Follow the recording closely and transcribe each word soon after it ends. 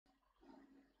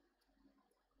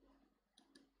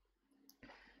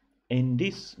In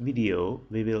this video,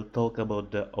 we will talk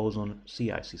about the Ozone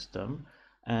CI system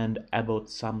and about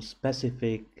some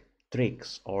specific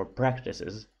tricks or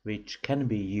practices which can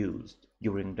be used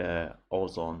during the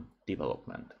Ozone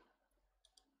development.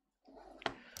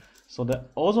 So the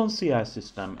Ozone CI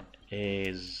system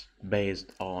is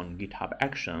based on Github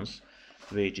Actions,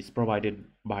 which is provided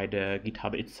by the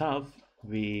GitHub itself.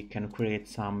 We can create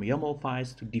some YAML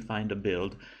files to define the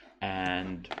build,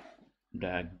 and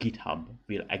the GitHub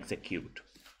will execute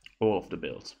all of the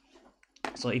builds.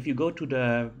 So if you go to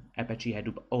the Apache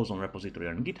Hadoop Ozone repository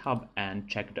on GitHub and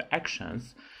check the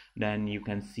actions, then you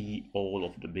can see all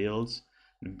of the builds.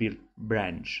 The build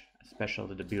branch,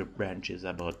 especially the build branch, is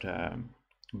about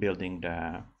building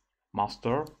the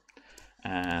master,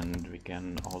 and we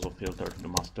can also filter to the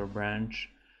master branch,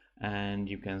 and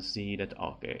you can see that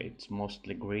okay, it's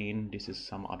mostly green. This is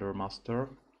some other master.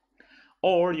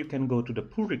 Or you can go to the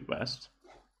pull request,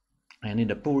 and in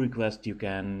the pull request you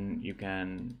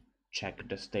can check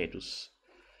the status,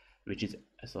 which is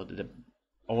so that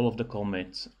all of the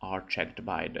commits are checked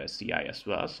by the CI as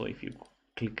well. So if you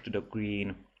click to the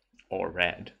green or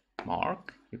red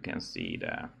mark, you can see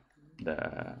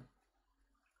the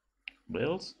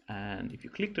builds, and if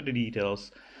you click to the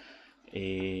details,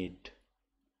 it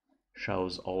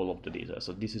shows all of the details.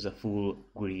 So this is a full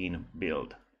green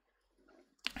build.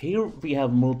 Here we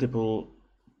have multiple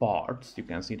parts. You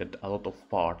can see that a lot of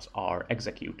parts are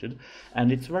executed, and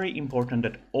it's very important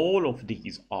that all of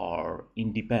these are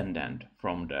independent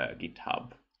from the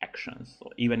GitHub Actions.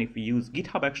 So even if we use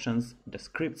GitHub Actions, the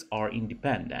scripts are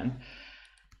independent.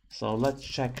 So let's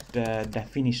check the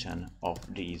definition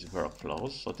of these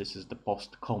workflows. So this is the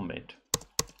post commit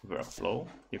workflow.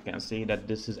 You can see that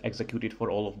this is executed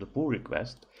for all of the pull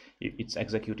requests. It's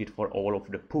executed for all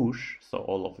of the push, so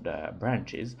all of the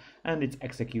branches, and it's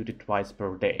executed twice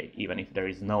per day, even if there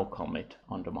is no commit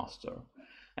on the master.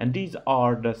 And these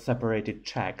are the separated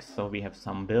checks. So we have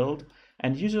some build,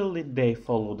 and usually they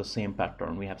follow the same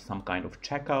pattern. We have some kind of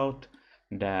checkout,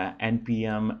 the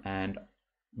npm and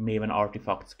Maven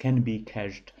artifacts can be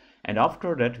cached, and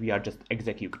after that we are just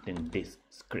executing this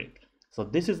script. So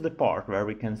this is the part where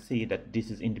we can see that this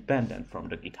is independent from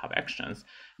the GitHub Actions,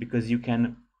 because you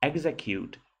can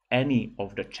execute any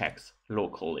of the checks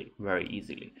locally very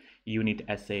easily. Unit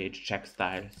sh check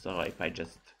style. So if I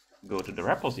just go to the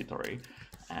repository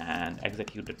and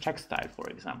execute the check style, for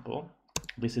example,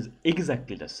 this is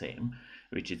exactly the same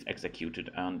which is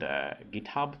executed on the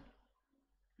GitHub.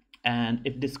 And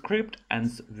if the script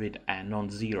ends with a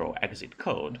non-zero exit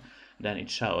code, then it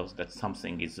shows that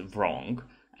something is wrong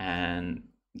and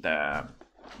the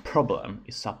problem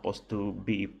is supposed to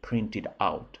be printed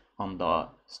out on the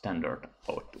standard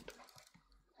output.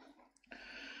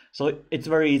 So it's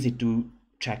very easy to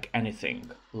check anything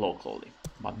locally,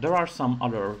 but there are some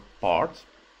other parts.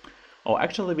 Oh,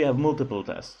 actually we have multiple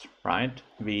tests, right?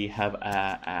 We have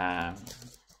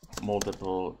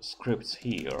multiple scripts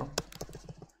here.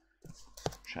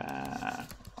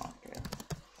 Okay,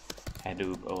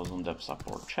 Hadoop Ozone Dev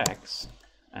support checks,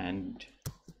 and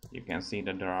you can see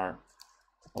that there are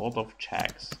a lot of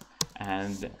checks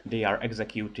and they are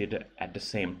executed at the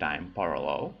same time,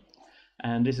 parallel.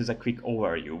 And this is a quick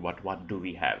overview. But what do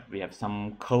we have? We have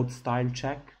some code style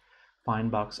check,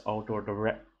 findbox author,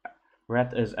 the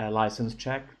ret is a license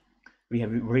check. We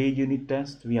have read unit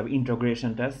test. We have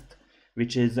integration test,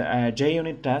 which is a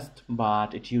JUnit test,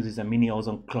 but it uses a mini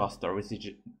ozone cluster, which is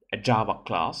a Java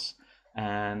class,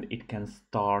 and it can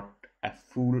start a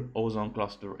full ozone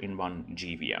cluster in one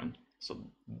JVM. So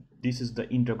this is the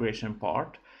integration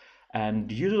part,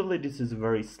 and usually this is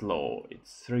very slow.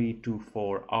 It's 3 to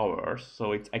 4 hours,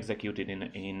 so it's executed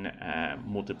in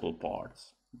multiple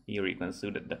parts. Here you can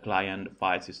see that the client, the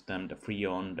file system, the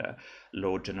Freon, the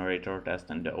load generator test,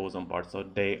 and the ozone part. So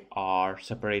they are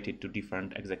separated to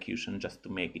different execution just to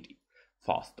make it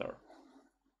faster.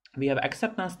 We have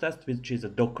acceptance test, which is a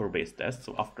Docker-based test.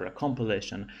 So after a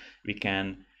compilation, we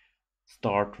can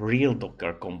start real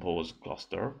Docker compose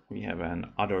cluster. We have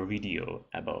another video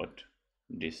about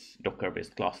this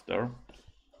Docker-based cluster,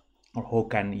 or how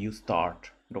can you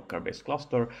start Docker-based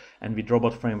cluster. And with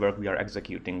Robot Framework, we are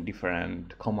executing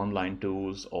different command line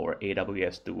tools or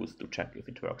AWS tools to check if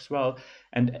it works well.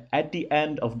 And at the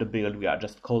end of the build, we are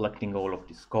just collecting all of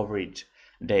this coverage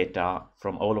data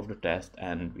from all of the tests,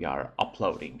 and we are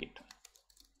uploading it.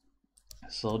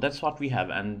 So that's what we have,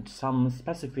 and some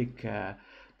specific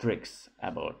tricks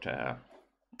about the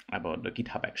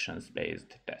GitHub Actions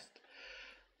based test.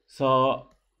 So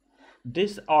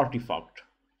this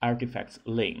artifacts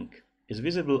link is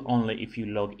visible only if you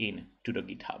log in to the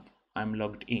GitHub. I'm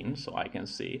logged in, so I can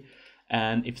see,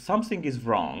 And if something is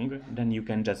wrong, then you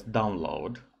can just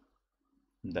download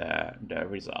the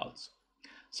results.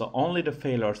 So only the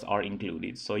failures are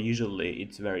included. So usually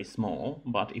it's very small,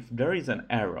 but if there is an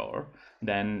error,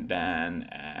 then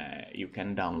you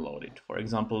can download it. For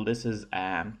example, this is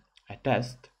a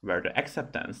test where the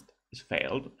acceptance is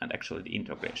failed and actually the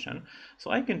integration.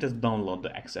 So I can just download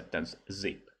the acceptance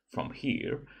zip from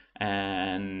here,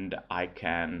 and I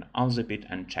can unzip it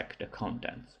and check the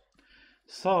contents.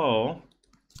 So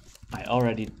I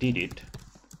already did it,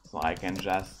 so I can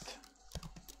just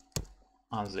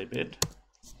unzip it.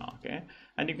 Okay,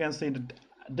 and you can see that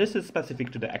this is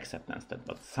specific to the acceptance test,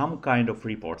 but some kind of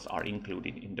reports are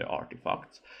included in the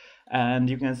artifacts. And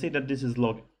you can see that this is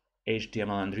log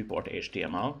HTML and report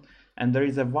HTML, and there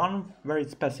is one very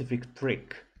specific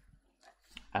trick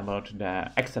about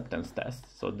the acceptance test.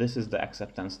 So this is the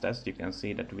acceptance test. You can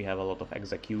see that we have a lot of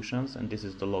executions, and this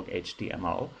is the log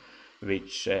HTML,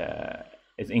 which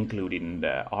is included in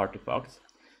the artifacts.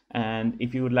 And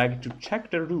if you would like to check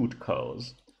the root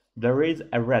cause, there is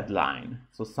a red line,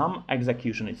 so some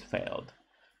execution is failed.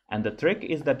 And the trick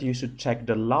is that you should check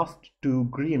the last two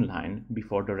green line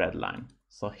before the red line.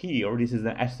 So here, this is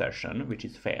an assertion which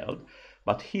is failed,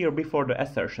 but here before the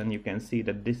assertion, you can see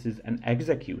that this is an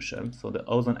execution. So the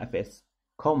Ozone FS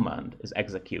command is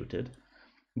executed.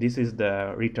 This is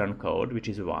the return code, which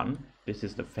is 1. This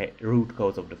is the root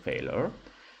cause of the failure.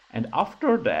 And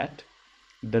after that,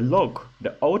 the log,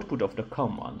 the output of the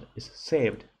command, is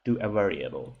saved to a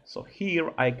variable. So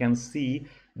here I can see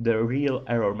the real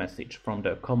error message from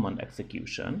the command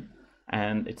execution,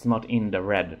 and it's not in the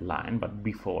red line but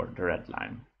before the red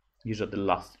line, usually the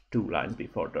last two lines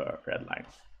before the red line.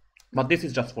 But this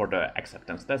is just for the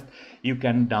acceptance test. You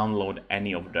can download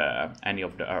any of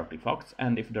the artifacts,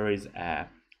 and if there is a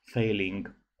failing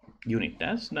unit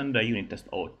test, then the unit test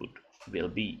output will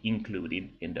be included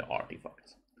in the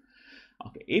artifacts.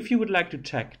 Okay, if you would like to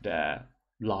check the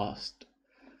last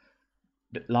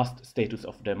status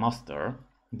of the master,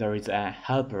 there is a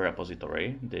helper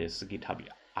repository, this GitHub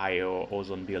IO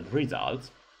Ozone build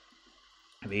results,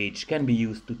 which can be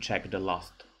used to check the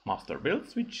last master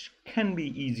builds, which can be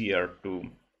easier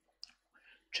to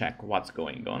check what's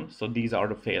going on. So these are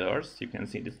the failures. You can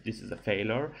see this is a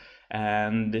failure,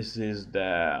 and this is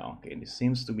this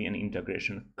seems to be an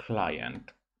integration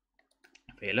client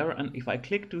failure. And if I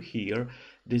click to here,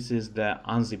 this is the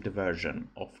unzipped version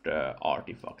of the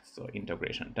artifact, so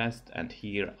integration test, and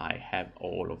here I have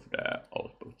all of the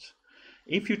outputs.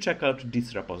 If you check out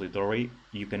this repository,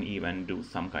 you can even do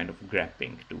some kind of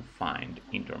graphing to find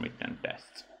intermittent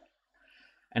tests.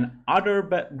 And other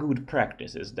good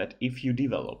practice is that if you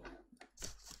develop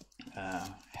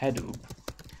Hadoop,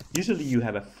 usually you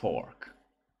have a fork,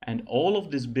 and all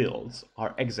of these builds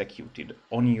are executed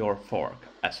on your fork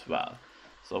as well.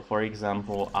 So for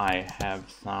example, I have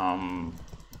some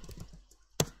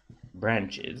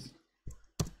branches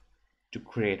to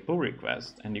create pull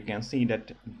requests, and you can see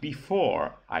that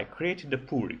before I created the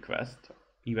pull request,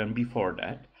 even before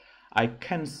that, I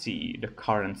can see the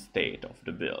current state of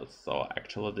the build. So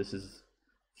actually this is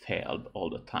failed all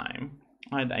the time,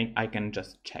 and I can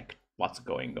just check what's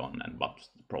going on and what's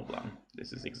the problem.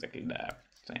 This is exactly the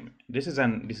same. This is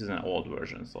an old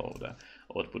version, so the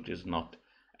output is not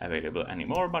available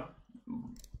anymore,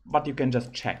 but you can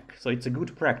just check. So it's a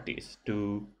good practice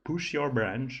to push your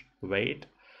branch, wait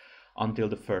until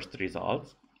the first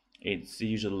results. It's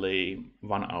usually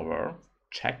 1 hour,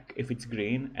 check if it's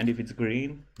green, and if it's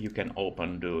green, you can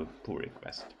open the pull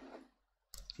request.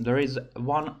 There is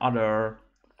one other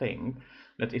thing,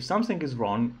 that if something is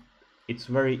wrong, it's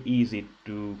very easy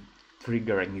to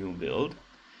trigger a new build.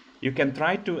 You can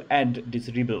try to add this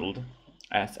rebuild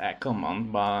as a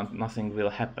command, but nothing will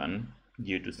happen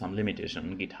due to some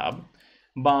limitation in GitHub.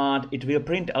 But it will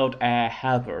print out a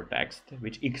helper text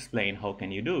which explain how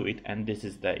can you do it, and this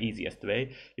is the easiest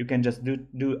way. You can just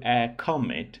do a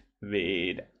commit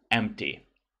with empty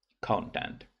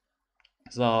content.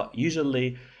 So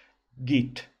usually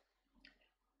Git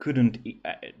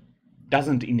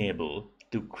doesn't enable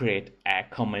to create a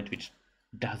commit which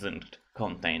doesn't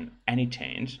contain any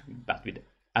change, but with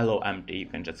allow empty you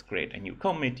can just create a new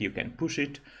commit, you can push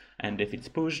it, and if it's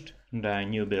pushed, the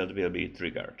new build will be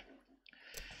triggered.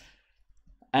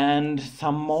 And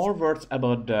some more words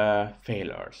about the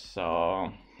failures.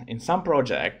 So in some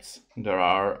projects there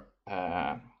are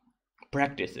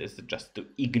practices just to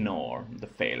ignore the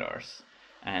failures,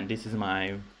 and this is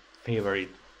my favorite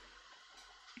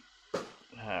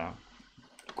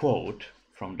quote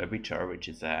from The Witcher, which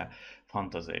is a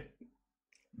fantasy.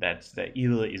 That's the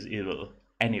evil is evil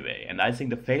anyway, and I think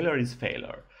the failure is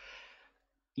failure.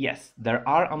 Yes, there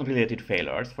are unrelated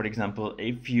failures. For example,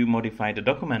 if you modify the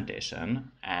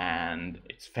documentation and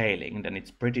it's failing, then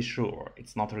it's pretty sure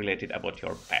it's not related about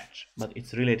your patch, but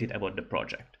it's related about the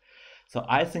project. So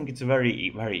I think it's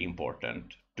very, very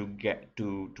important to get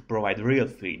to provide real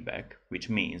feedback, which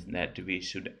means that we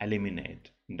should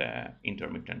eliminate the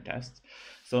intermittent tests.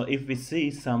 So if we see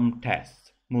some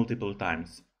tests multiple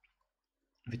times,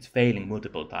 if it's failing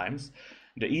multiple times,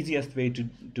 the easiest way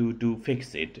to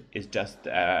fix it is just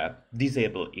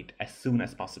disable it as soon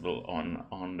as possible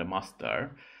on the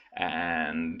master,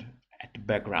 and at the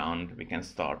background we can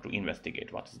start to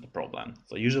investigate what is the problem.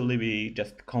 So usually we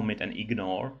just commit and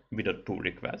ignore with a pull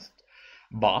request,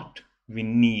 but we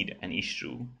need an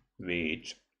issue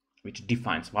which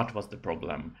defines what was the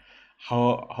problem.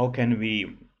 How can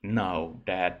we know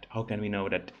that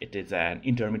it is an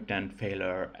intermittent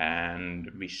failure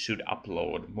and we should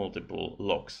upload multiple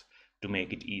logs to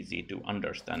make it easy to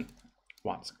understand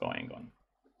what's going on.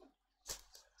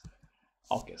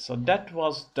 Okay, so that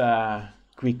was the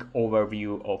quick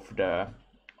overview of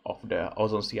the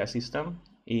Ozone CI system.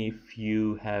 If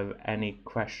you have any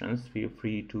questions, feel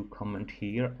free to comment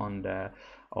here on the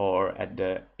or at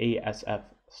the ASF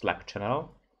Slack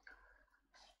channel,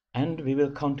 and we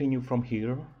will continue from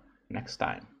here next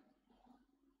time.